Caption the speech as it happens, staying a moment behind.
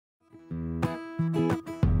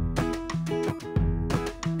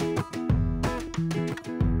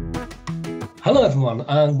Hello everyone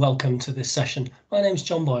and welcome to this session. My name is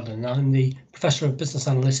John Boylan. I'm the Professor of Business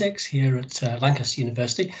Analytics here at Lancaster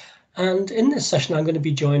University, and in this session I'm going to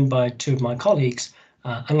be joined by two of my colleagues,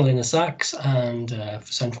 Anna-Lena Sachs and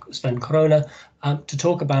Sven Crone, to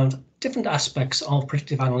talk about different aspects of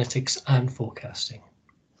predictive analytics and forecasting.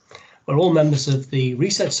 We're all members of the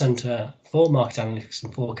Research Centre for Market Analytics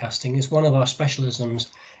and Forecasting. It's one of our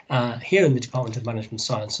specialisms here in the Department of Management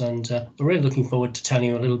Science, and we're really looking forward to telling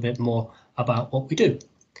you a little bit more about what we do.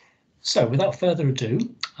 So without further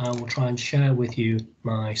ado, I will try and share with you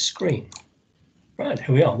my screen. Right,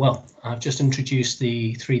 here we are. Well, I've just introduced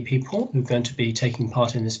the three people who are going to be taking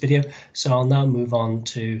part in this video, so I'll now move on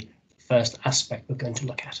to the first aspect we're going to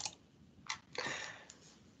look at.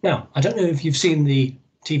 Now, I don't know if you've seen the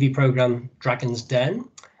TV program Dragon's Den.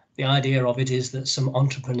 The idea of it is that some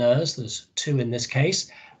entrepreneurs, there's two in this case,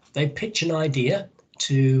 they pitch an idea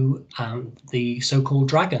to the so-called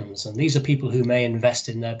dragons, and these are people who may invest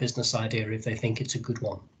in their business idea if they think it's a good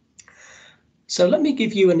one. So let me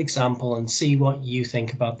give you an example and see what you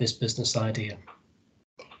think about this business idea.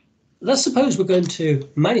 Let's suppose we're going to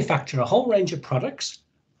manufacture a whole range of products,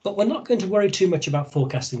 but we're not going to worry too much about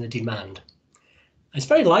forecasting the demand. It's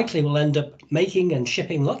very likely we'll end up making and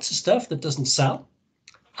shipping lots of stuff that doesn't sell,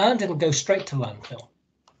 and it'll go straight to landfill.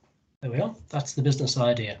 There we are, that's the business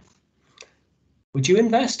idea. Would you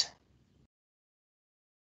invest?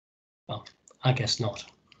 Well, I guess not.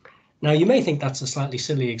 Now, you may think that's a slightly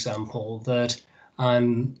silly example, that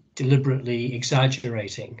I'm deliberately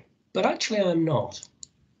exaggerating, but actually I'm not.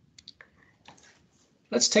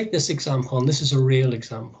 Let's take this example, and this is a real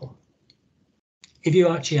example. If you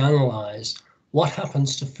actually analyze what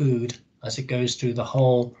happens to food as it goes through the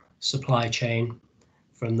whole supply chain,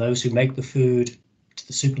 from those who make the food to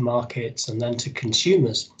the supermarkets and then to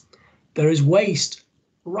consumers, there is waste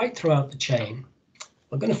right throughout the chain.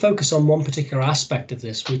 We're going to focus on one particular aspect of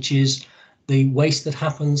this, which is the waste that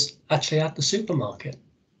happens actually at the supermarket.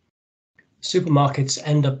 Supermarkets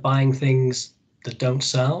end up buying things that don't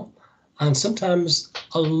sell, and sometimes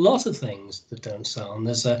a lot of things that don't sell. And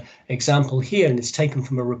there's an example here, and it's taken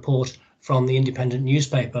from a report from the Independent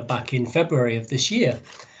newspaper back in February of this year.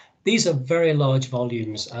 These are very large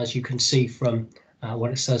volumes, as you can see from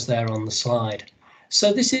what it says there on the slide.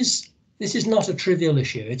 So this is not a trivial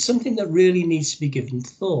issue. It's something that really needs to be given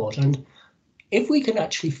thought. And if we can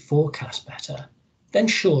actually forecast better, then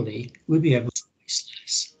surely we'll be able to waste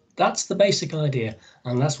less. That's the basic idea,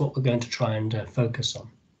 and that's what we're going to try and focus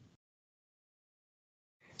on.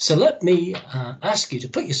 So let me ask you to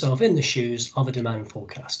put yourself in the shoes of a demand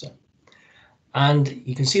forecaster. And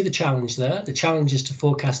you can see the challenge there. The challenge is to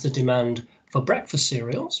forecast the demand for breakfast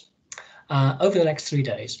cereals over the next 3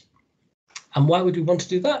 days. And why would we want to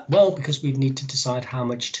do that? Well, because we need to decide how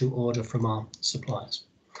much to order from our suppliers.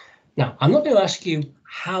 Now, I'm not going to ask you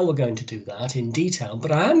how we're going to do that in detail,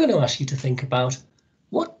 but I am going to ask you to think about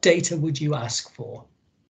what data would you ask for?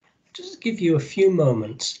 Just give you a few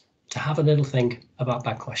moments to have a little think about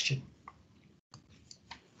that question.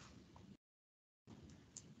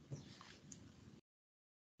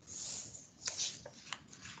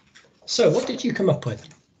 So what did you come up with?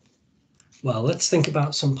 Well, let's think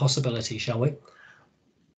about some possibilities, shall we?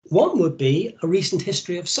 One would be a recent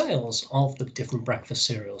history of sales of the different breakfast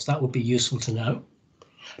cereals. That would be useful to know.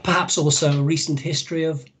 Perhaps also a recent history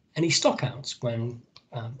of any stockouts when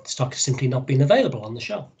stock has simply not been available on the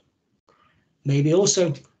shelf. Maybe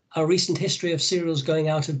also a recent history of cereals going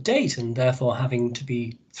out of date and therefore having to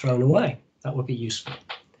be thrown away. That would be useful.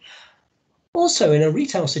 Also, in a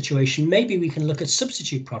retail situation, maybe we can look at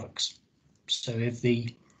substitute products. So if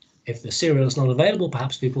the cereal is not available,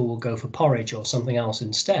 perhaps people will go for porridge or something else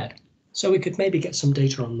instead. So we could maybe get some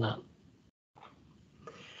data on that.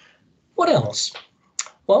 What else?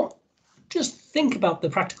 Well, just think about the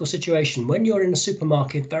practical situation. When you're in a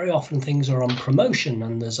supermarket, very often things are on promotion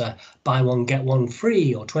and there's a buy one, get one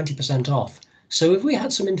free or 20% off. So if we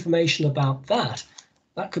had some information about that,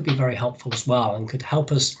 that could be very helpful as well and could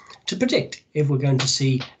help us to predict if we're going to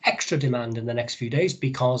see extra demand in the next few days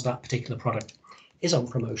because that particular product is on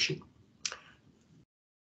promotion.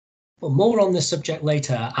 Well, more on this subject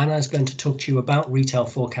later. Anna is going to talk to you about retail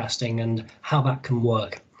forecasting and how that can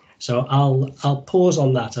work. So I'll pause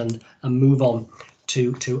on that and move on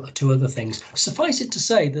to other things. Suffice it to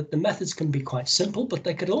say that the methods can be quite simple, but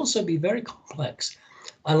they could also be very complex.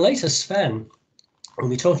 And later, Sven will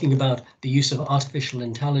be talking about the use of artificial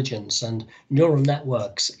intelligence and neural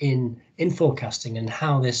networks in forecasting and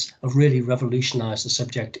how this have really revolutionized the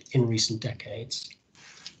subject in recent decades.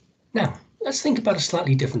 Now, let's think about a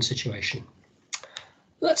slightly different situation.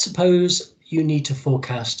 Let's suppose you need to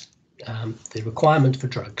forecast the requirement for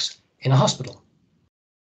drugs in a hospital?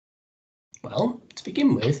 Well, to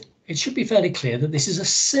begin with, it should be fairly clear that this is a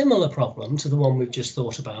similar problem to the one we've just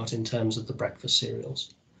thought about in terms of the breakfast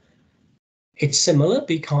cereals. It's similar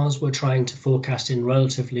because we're trying to forecast in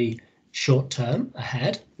relatively short term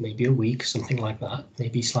ahead, maybe a week, something like that,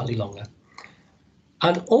 maybe slightly longer.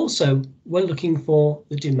 And also we're looking for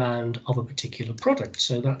the demand of a particular product,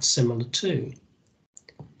 so that's similar too.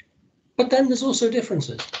 But then there's also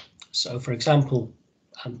differences. So for example,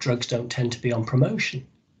 drugs don't tend to be on promotion.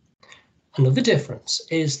 Another difference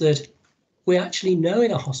is that we actually know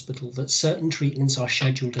in a hospital that certain treatments are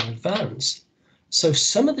scheduled in advance. So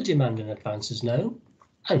some of the demand in advance is known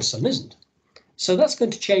and some isn't. So that's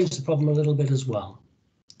going to change the problem a little bit as well.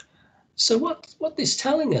 So what this is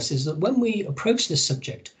telling us is that when we approach this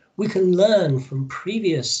subject, we can learn from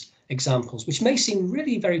previous examples, which may seem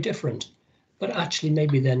really very different, but actually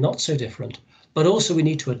maybe they're not so different. But also we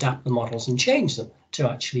need to adapt the models and change them to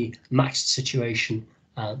actually match the situation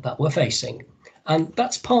that we're facing. And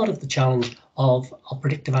that's part of the challenge of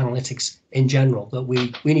predictive analytics in general that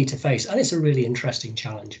we need to face. And it's a really interesting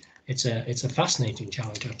challenge. It's a fascinating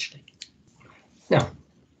challenge, actually. Now,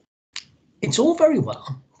 it's all very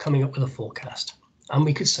well coming up with a forecast. And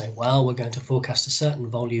we could say, well, we're going to forecast a certain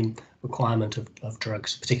volume requirement of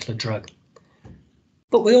drugs, a particular drug.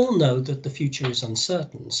 But we all know that the future is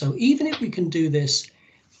uncertain. So even if we can do this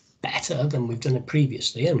better than we've done it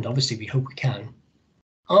previously, and obviously we hope we can,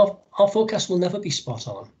 our forecast will never be spot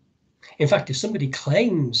on. In fact, if somebody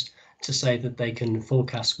claims to say that they can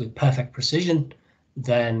forecast with perfect precision,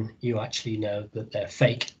 then you actually know that they're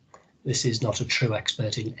fake. This is not a true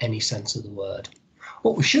expert in any sense of the word.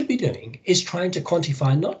 What we should be doing is trying to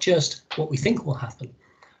quantify not just what we think will happen,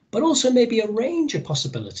 but also maybe a range of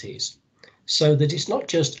possibilities, so that it's not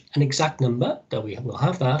just an exact number, though we will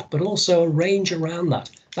have that, but also a range around that.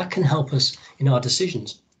 That can help us in our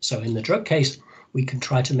decisions. So in the drug case, we can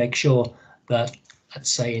try to make sure that, let's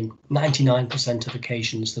say, in 99% of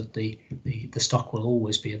occasions that the stock will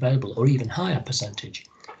always be available, or even higher percentage,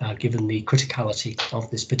 given the criticality of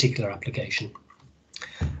this particular application.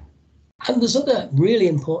 And there's other really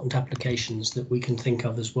important applications that we can think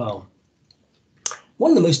of as well.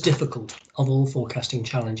 One of the most difficult of all forecasting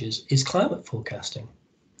challenges is climate forecasting.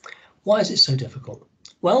 Why is it so difficult?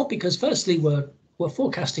 Well, because firstly, we're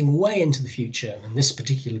forecasting way into the future. In this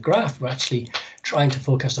particular graph, we're actually trying to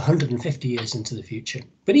forecast 150 years into the future.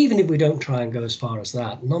 But even if we don't try and go as far as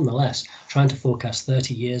that, nonetheless, trying to forecast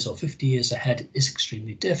 30 years or 50 years ahead is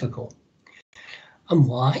extremely difficult. And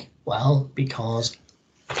why? Well, because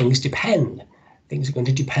things depend. Things are going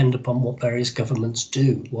to depend upon what various governments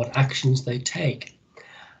do, what actions they take.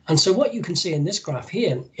 And so what you can see in this graph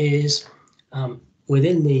here is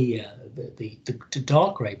within the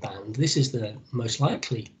dark grey band, this is the most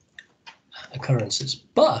likely occurrences.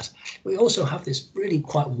 But we also have this really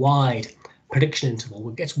quite wide prediction interval.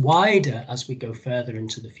 It gets wider as we go further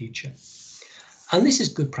into the future. And this is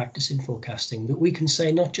good practice in forecasting, that we can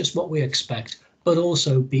say not just what we expect, but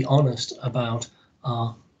also be honest about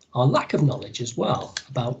our lack of knowledge as well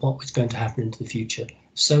about what is going to happen into the future,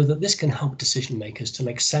 so that this can help decision makers to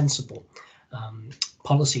make sensible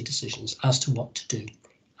policy decisions as to what to do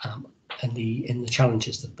in the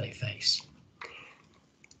challenges that they face.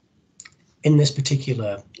 In this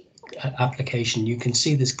particular application, you can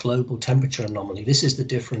see this global temperature anomaly. This is the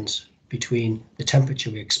difference between the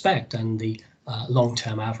temperature we expect and the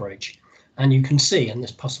long-term average. And you can see, and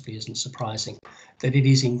this possibly isn't surprising, that it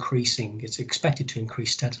is increasing. It's expected to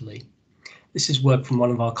increase steadily. This is work from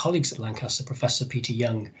one of our colleagues at Lancaster, Professor Peter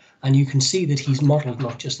Young, and you can see that he's modelled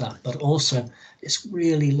not just that, but also this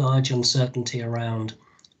really large uncertainty around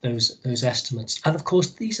those estimates. And of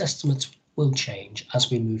course, these estimates will change as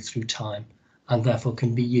we move through time, and therefore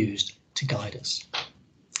can be used to guide us.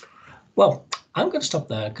 Well, I'm going to stop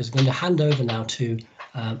there because I'm going to hand over now to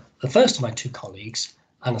the first of my two colleagues,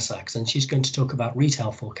 Anna Sachs, and she's going to talk about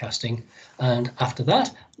retail forecasting. And after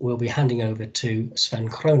that, we'll be handing over to Sven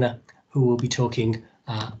Crone, who will be talking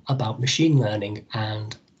about machine learning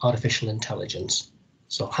and artificial intelligence.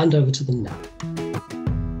 So I'll hand over to them now.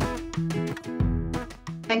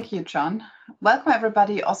 Thank you, John. Welcome,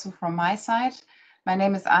 everybody, also from my side. My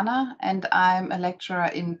name is Anna, and I'm a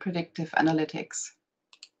lecturer in predictive analytics.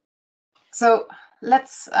 So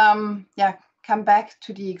let's come back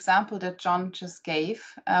to the example that John just gave.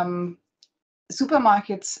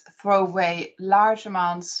 Supermarkets throw away large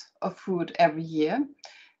amounts of food every year.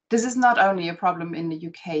 This is not only a problem in the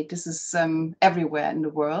UK, this is everywhere in the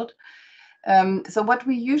world. So what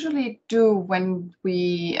we usually do when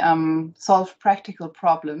we solve practical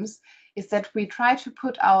problems is that we try to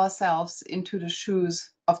put ourselves into the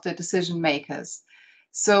shoes of the decision makers.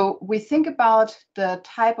 So we think about the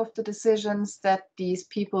type of the decisions that these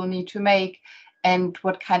people need to make and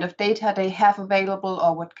what kind of data they have available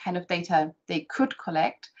or what kind of data they could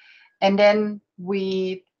collect. And then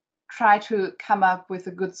we try to come up with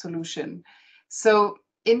a good solution. So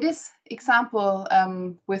in this example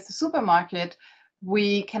with the supermarket,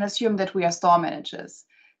 we can assume that we are store managers.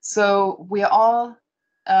 So we are all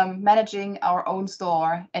managing our own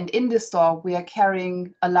store, and in the store we are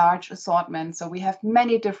carrying a large assortment, so we have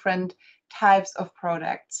many different types of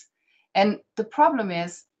products. And the problem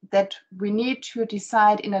is that we need to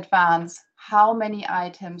decide in advance how many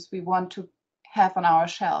items we want to have on our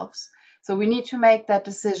shelves. So we need to make that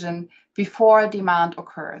decision before demand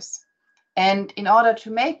occurs. And in order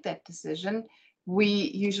to make that decision, we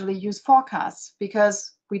usually use forecasts,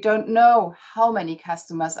 because we don't know how many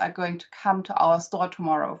customers are going to come to our store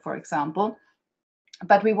tomorrow, for example.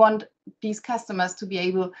 But we want these customers to be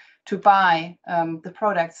able to buy the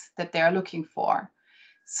products that they are looking for.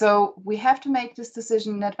 So we have to make this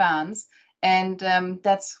decision in advance, and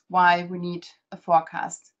that's why we need a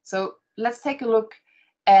forecast. So let's take a look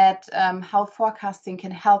at how forecasting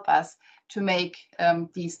can help us to make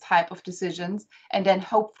these type of decisions, and then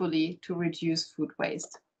hopefully to reduce food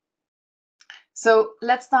waste. So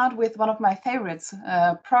let's start with one of my favorites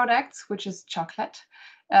products, which is chocolate.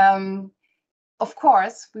 Of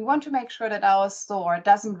course, we want to make sure that our store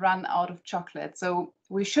doesn't run out of chocolate. So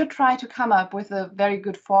we should try to come up with a very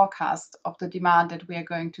good forecast of the demand that we are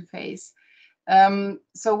going to face.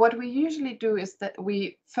 So what we usually do is that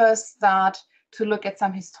we first start to look at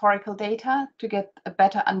some historical data to get a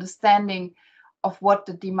better understanding of what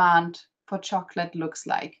the demand for chocolate looks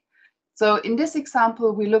like. So in this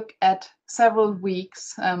example, we look at several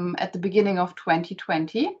weeks at the beginning of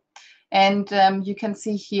 2020. And you can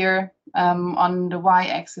see here on the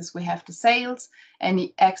y-axis, we have the sales, and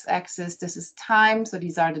the x-axis, this is time. So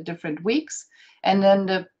these are the different weeks. And then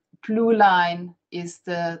the blue line is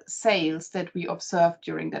the sales that we observed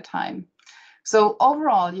during the time. So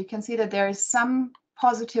overall, you can see that there is some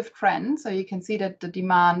positive trend. So you can see that the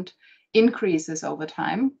demand increases over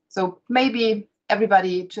time. So maybe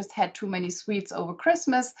everybody just had too many sweets over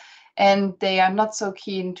Christmas and they are not so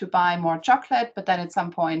keen to buy more chocolate, but then at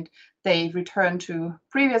some point they return to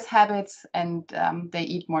previous habits and they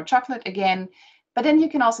eat more chocolate again. But then you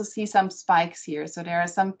can also see some spikes here. So there are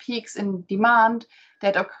some peaks in demand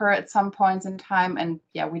that occur at some points in time. And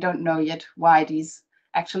yeah, we don't know yet why these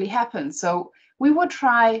actually happen. So we would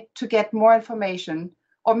try to get more information,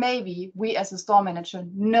 or maybe we as a store manager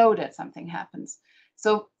know that something happens.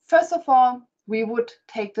 So first of all, we would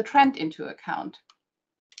take the trend into account.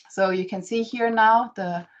 So you can see here now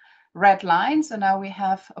the red line. So now we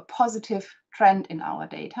have a positive trend in our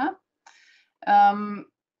data.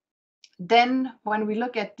 Then when we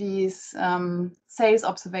look at these sales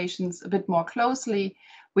observations a bit more closely,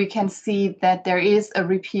 we can see that there is a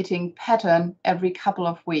repeating pattern every couple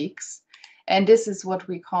of weeks. And this is what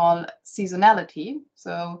we call seasonality.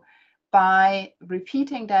 So by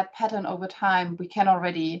repeating that pattern over time, we can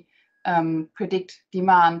already predict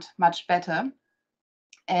demand much better.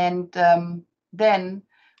 And then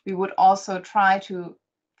we would also try to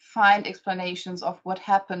find explanations of what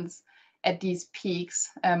happens at these peaks.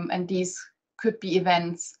 And these could be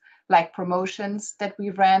events like promotions that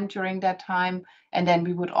we ran during that time. And then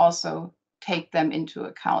we would also take them into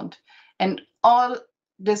account. And all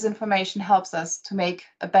this information helps us to make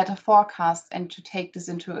a better forecast and to take this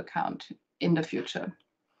into account in the future.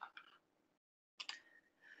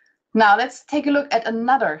 Now let's take a look at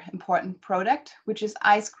another important product, which is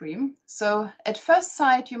ice cream. So at first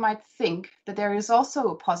sight, you might think that there is also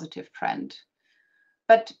a positive trend.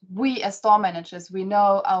 But we as store managers, we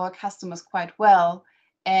know our customers quite well.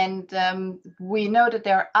 And we know that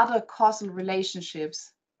there are other causal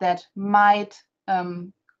relationships that might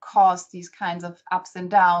cause these kinds of ups and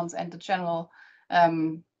downs and the general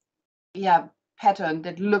pattern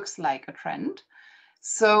that looks like a trend.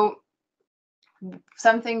 So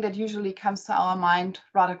something that usually comes to our mind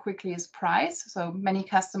rather quickly is price. So many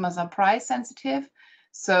customers are price sensitive.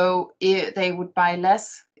 So they would buy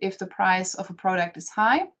less if the price of a product is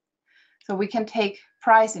high. So we can take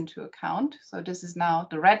price into account. So this is now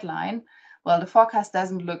the red line. Well, the forecast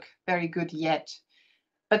doesn't look very good yet.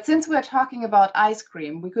 But since we're talking about ice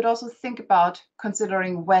cream, we could also think about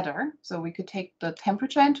considering weather. So we could take the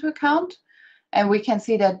temperature into account. And we can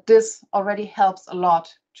see that this already helps a lot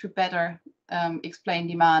to better explain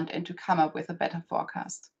demand and to come up with a better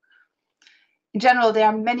forecast. In general, there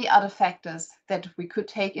are many other factors that we could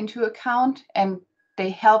take into account, and they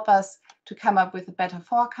help us to come up with a better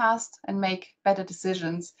forecast and make better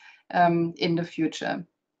decisions in the future.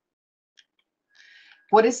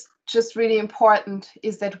 What is just really important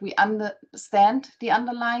is that we understand the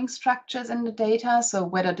underlying structures in the data. So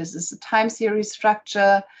whether this is a time series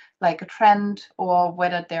structure, like a trend, or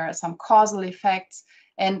whether there are some causal effects.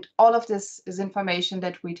 And all of this is information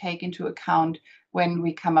that we take into account when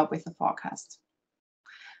we come up with a forecast.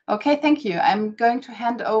 Okay, thank you. I'm going to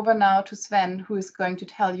hand over now to Sven, who is going to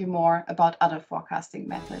tell you more about other forecasting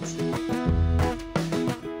methods.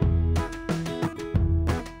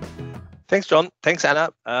 Thanks, John. Thanks, Anna.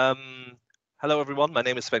 Hello, everyone. My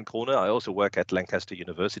name is Sven Crone. I also work at Lancaster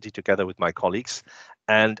University together with my colleagues.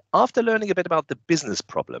 And after learning a bit about the business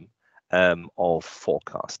problem of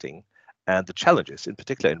forecasting and the challenges, in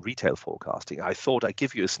particular in retail forecasting, I thought I'd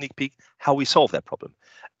give you a sneak peek how we solve that problem.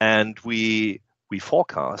 And we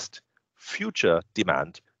forecast future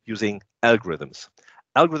demand using algorithms.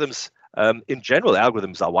 In general,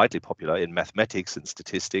 algorithms are widely popular in mathematics and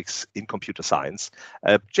statistics, in computer science.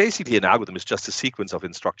 Basically, an algorithm is just a sequence of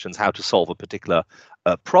instructions how to solve a particular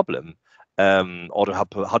problem or how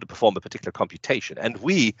to perform a particular computation. And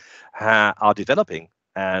we are developing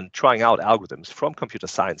and trying out algorithms from computer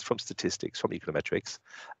science, from statistics, from econometrics,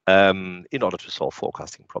 in order to solve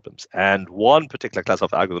forecasting problems. And one particular class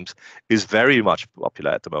of algorithms is very much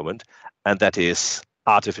popular at the moment, and that is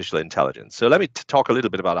artificial intelligence. So let me talk a little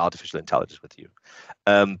bit about artificial intelligence with you.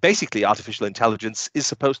 Basically, artificial intelligence is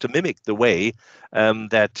supposed to mimic the way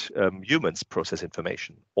that humans process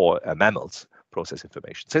information, or mammals process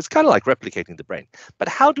information. So it's kind of like replicating the brain. But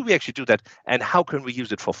how do we actually do that, and how can we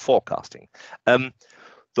use it for forecasting?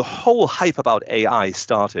 The whole hype about AI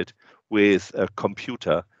started with a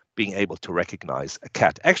computer being able to recognize a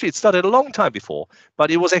cat. Actually, it started a long time before, but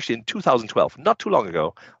it was actually in 2012, not too long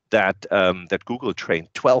ago, that Google trained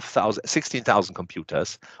 16,000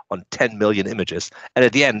 computers on 10 million images. And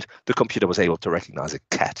at the end, the computer was able to recognize a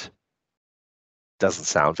cat. Doesn't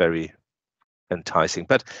sound very enticing,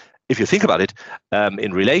 but if you think about it,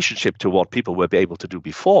 in relationship to what people were able to do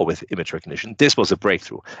before with image recognition, this was a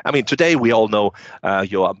breakthrough. I mean, today we all know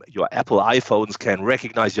your Apple iPhones can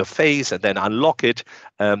recognize your face and then unlock it.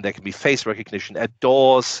 There can be face recognition at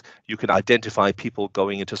doors. You can identify people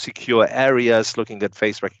going into secure areas looking at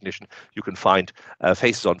face recognition. You can find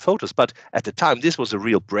faces on photos. But at the time, this was a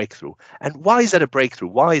real breakthrough. And why is that a breakthrough?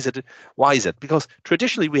 Why is it? Because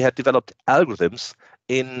traditionally we had developed algorithms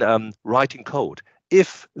in writing code.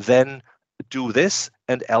 If, then, do this,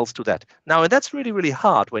 and else do that. Now, and that's really, really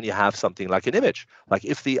hard when you have something like an image. Like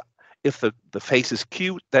if the face is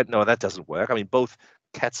cute, then no, that doesn't work. I mean, both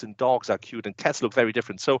cats and dogs are cute, and cats look very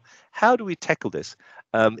different. So how do we tackle this?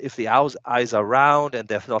 If the eyes are round and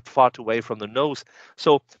they're not far away from the nose.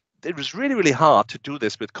 So it was really, really hard to do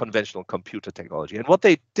this with conventional computer technology. And what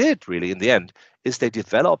they did really in the end is they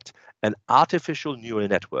developed an artificial neural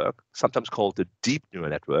network, sometimes called the deep neural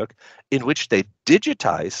network, in which they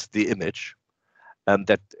digitize the image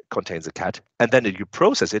that contains a cat, and then you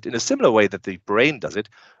process it in a similar way that the brain does it.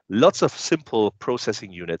 Lots of simple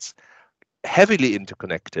processing units, heavily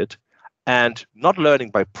interconnected, and not learning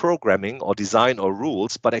by programming or design or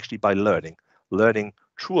rules, but actually by learning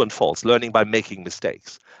true and false, learning by making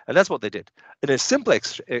mistakes. And that's what they did. In a simple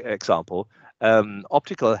example,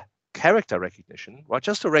 optical character recognition, right?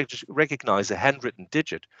 Just to recognize a handwritten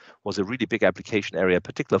digit was a really big application area,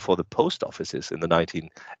 particularly for the post offices in the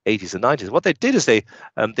 1980s and 90s. What they did is they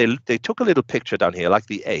took a little picture down here, like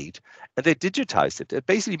the 8, and they digitized it. It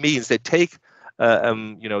basically means they take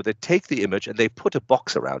they take the image and they put a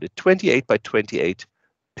box around it, 28 by 28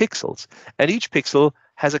 pixels, and each pixel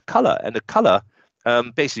has a color, and the color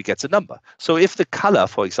basically gets a number. So if the color,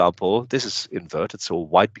 for example, this is inverted, so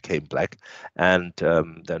white became black, and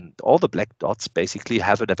then all the black dots basically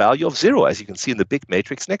have a value of 0, as you can see in the big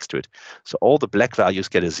matrix next to it. So all the black values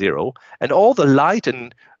get a 0, and all the light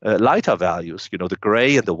and lighter values, the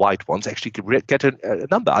gray and the white ones, actually get a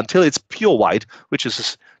number until it's pure white, which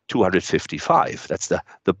is 255. That's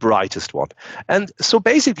the brightest one. And so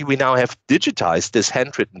basically we now have digitized this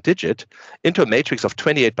handwritten digit into a matrix of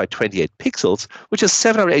 28 by 28 pixels, which is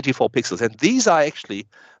 784 pixels. And these are actually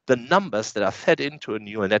the numbers that are fed into a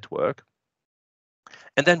neural network.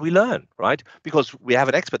 And then we learn, right? Because we have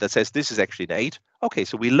an expert that says this is actually an 8. Okay,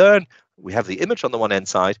 so we learn, we have the image on the one hand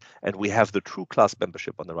side, and we have the true class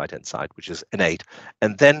membership on the right hand side, which is an 8.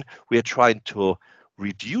 And then we are trying to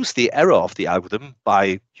reduce the error of the algorithm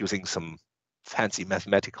by using some fancy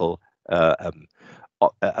mathematical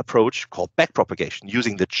approach called backpropagation,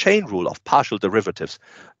 using the chain rule of partial derivatives.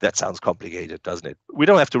 That sounds complicated, doesn't it? We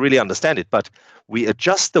don't have to really understand it, but we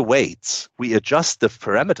adjust the weights, we adjust the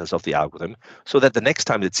parameters of the algorithm so that the next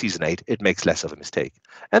time it sees an 8, it makes less of a mistake.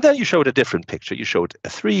 And then you showed a different picture. You showed a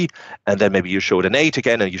 3, and then maybe you showed an 8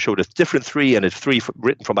 again, and you showed a different 3 and a 3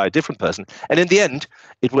 written from by a different person. And in the end,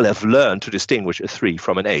 it will have learned to distinguish a 3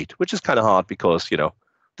 from an 8, which is kind of hard because, you know,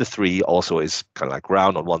 the 3 also is kind of like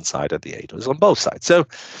round on one side and the 8 is on both sides. So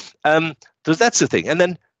that's the thing. And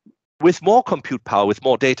then with more compute power, with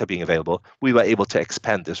more data being available, we were able to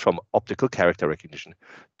expand this from optical character recognition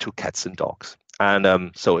to cats and dogs.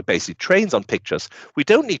 And so it basically trains on pictures. We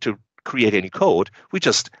don't need to create any code. We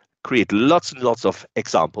just create lots and lots of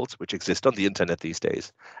examples which exist on the internet these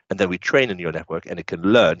days. And then we train a neural network and it can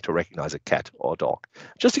learn to recognize a cat or a dog.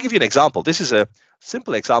 Just to give you an example, this is a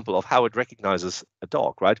simple example of how it recognizes a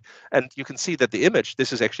dog, right? And you can see that the image,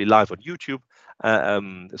 this is actually live on YouTube,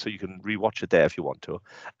 so you can rewatch it there if you want to.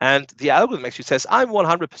 And the algorithm actually says, I'm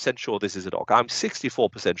 100% sure this is a dog. I'm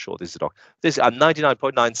 64% sure this is a dog. I'm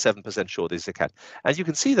 99.97% sure this is a cat. And you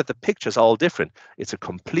can see that the pictures are all different. It's a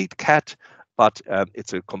complete cat, but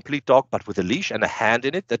it's a complete dog, but with a leash and a hand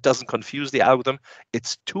in it. That doesn't confuse the algorithm.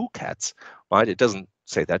 It's 2 cats, right? It doesn't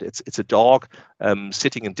say that. It's a dog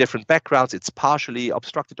sitting in different backgrounds. It's partially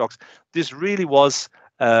obstructed dogs. This really was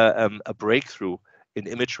a breakthrough in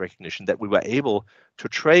image recognition, that we were able to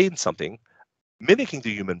train something mimicking the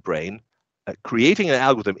human brain, creating an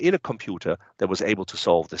algorithm in a computer that was able to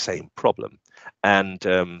solve the same problem. And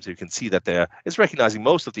so you can see that it's recognizing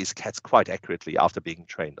most of these cats quite accurately after being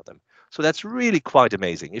trained on them. So that's really quite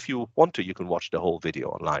amazing. If you want to, you can watch the whole video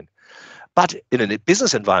online. But in a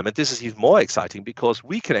business environment, this is even more exciting because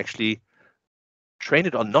we can actually train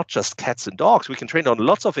it on not just cats and dogs. We can train it on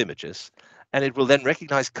lots of images, and it will then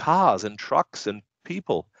recognize cars and trucks and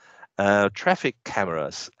people, traffic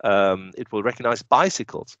cameras. It will recognize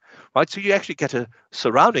bicycles, right? So you actually get a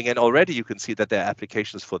surrounding, and already you can see that there are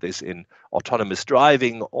applications for this in autonomous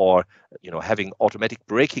driving, or having automatic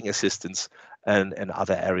braking assistance and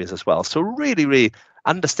other areas as well. So really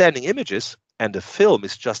understanding images, and the film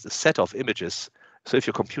is just a set of images. So if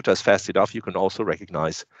your computer is fast enough, you can also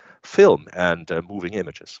recognize film and moving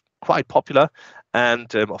images. Quite popular,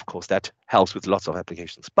 and of course that helps with lots of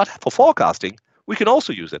applications. But for forecasting, we can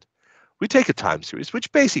also use it. We take a time series,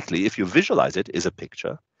 which basically, if you visualize it, is a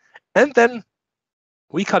picture, and then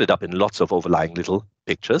we cut it up in lots of overlying little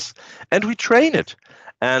pictures, and we train it.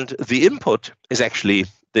 And the input is actually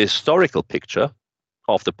the historical picture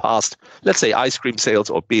of the past, let's say, ice cream sales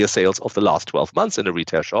or beer sales of the last 12 months in a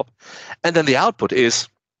retail shop. And then the output is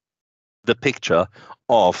the picture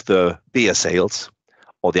of the beer sales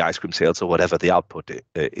or the ice cream sales or whatever the output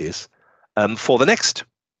is for the next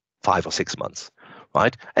 5 or 6 months,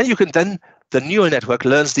 right? And you can then, the neural network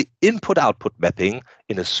learns the input-output mapping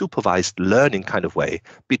in a supervised learning kind of way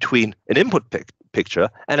between an input picture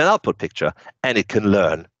and an output picture, and it can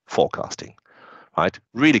learn forecasting, right?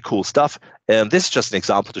 Really cool stuff. This is just an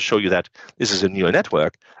example to show you that this is a neural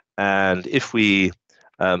network. And if we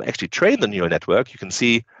actually train the neural network, you can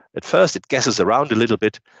see at first it guesses around a little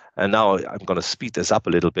bit. And now I'm going to speed this up a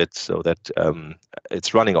little bit so that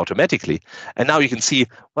it's running automatically. And now you can see,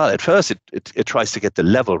 well, at first it tries to get the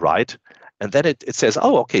level right. And then it says,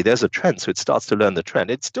 oh, okay, there's a trend. So it starts to learn the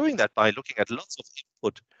trend. It's doing that by looking at lots of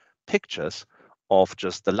input pictures of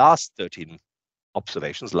just the last 13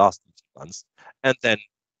 observations, last 13 months, and then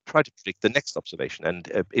try to predict the next observation.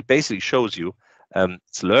 And it basically shows you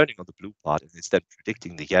it's learning on the blue part, and it's then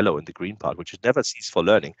predicting the yellow and the green part, which it never ceases for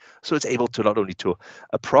learning. So it's able to not only to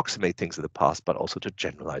approximate things in the past, but also to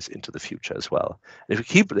generalize into the future as well. And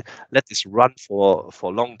if you let this run for a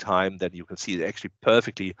long time, then you can see it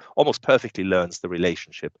actually almost perfectly learns the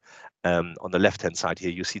relationship. On the left-hand side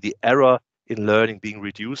here, you see the error in learning being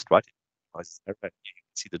reduced, right? You can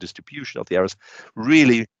see the distribution of the errors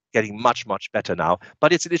really getting much, much better now.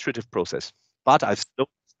 But it's an iterative process. But I've slowed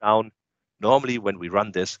this down. Normally, when we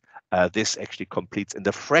run this, this actually completes in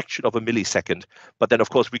the fraction of a millisecond. But then, of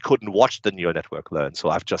course, we couldn't watch the neural network learn. So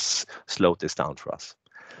I've just slowed this down for us.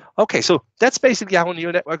 Okay, so that's basically how a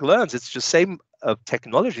neural network learns. It's just same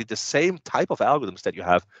technology, the same type of algorithms that you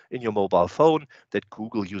have in your mobile phone that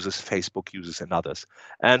Google uses, Facebook uses, and others.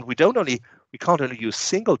 And we can't only use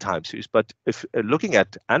single time series, but if looking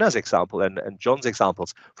at Anna's example and John's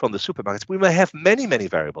examples from the supermarkets, we may have many, many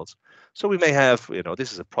variables. So we may have,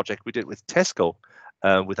 this is a project we did with Tesco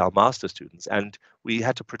with our master students, and we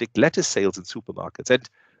had to predict lettuce sales in supermarkets. And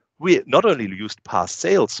we not only used past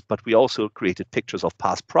sales, but we also created pictures of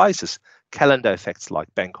past prices, calendar effects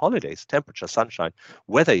like bank holidays, temperature, sunshine,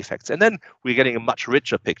 weather effects. And then we're getting a much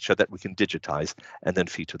richer picture that we can digitize and then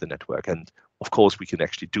feed to the network. And of course, we can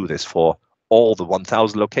actually do this for all the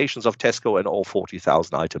 1,000 locations of Tesco and all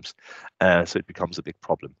 40,000 items. So it becomes a big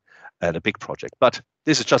problem and a big project. But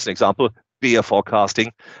this is just an example. Beer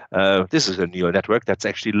forecasting. This is a neural network that's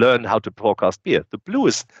actually learned how to forecast beer. The blue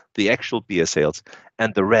is the actual beer sales,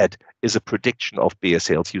 and the red is a prediction of beer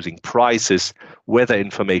sales using prices, weather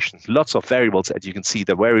information, lots of variables. As you can see,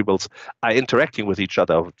 the variables are interacting with each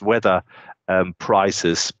other, weather,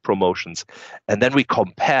 prices, promotions. And then we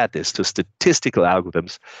compare this to statistical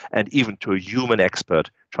algorithms and even to a human expert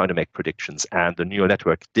trying to make predictions. And the neural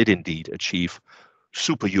network did indeed achieve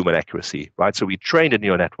superhuman accuracy, right? So we trained a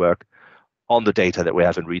neural network on the data that we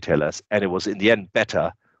have in retailers, and it was in the end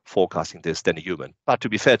better forecasting this than a human. But to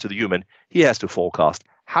be fair to the human, he has to forecast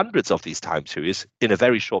hundreds of these time series in a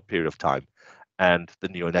very short period of time, and the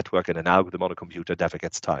neural network and an algorithm on a computer never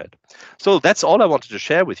gets tired. So that's all I wanted to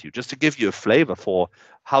share with you, just to give you a flavor for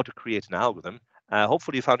how to create an algorithm.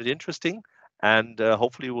 Hopefully you found it interesting, and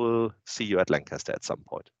hopefully we'll see you at Lancaster at some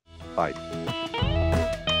point. Bye.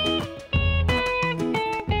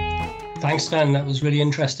 Thanks, Sven. That was really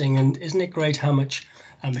interesting. And isn't it great how much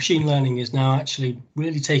machine learning is now actually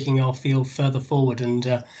really taking our field further forward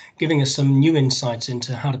and giving us some new insights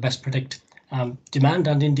into how to best predict demand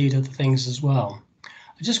and indeed other things as well.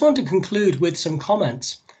 I just want to conclude with some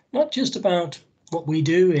comments, not just about what we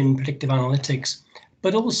do in predictive analytics,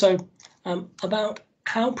 but also about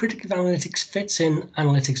how predictive analytics fits in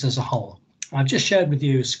analytics as a whole. I've just shared with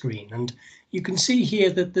you a screen, and you can see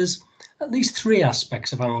here that there's at least three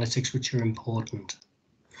aspects of analytics which are important.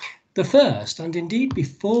 The first, and indeed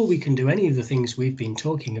before we can do any of the things we've been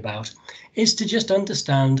talking about, is to just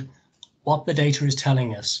understand what the data is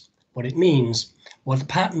telling us, what it means, what the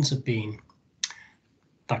patterns have been.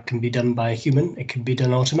 That can be done by a human, it can be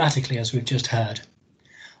done automatically, as we've just heard.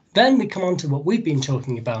 Then we come on to what we've been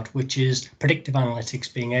talking about, which is predictive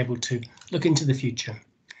analytics, being able to look into the future.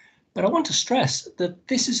 But I want to stress that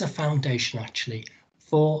this is a foundation actually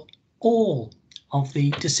for all of the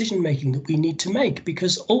decision making that we need to make,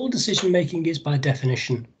 because all decision making is by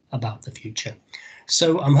definition about the future.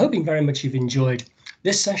 So I'm hoping very much you've enjoyed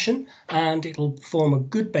this session, and it'll form a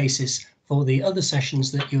good basis for the other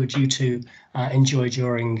sessions that you're due to enjoy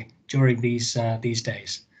during these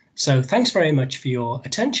days. So thanks very much for your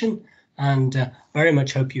attention, and very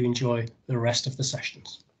much hope you enjoy the rest of the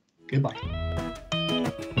sessions. Goodbye.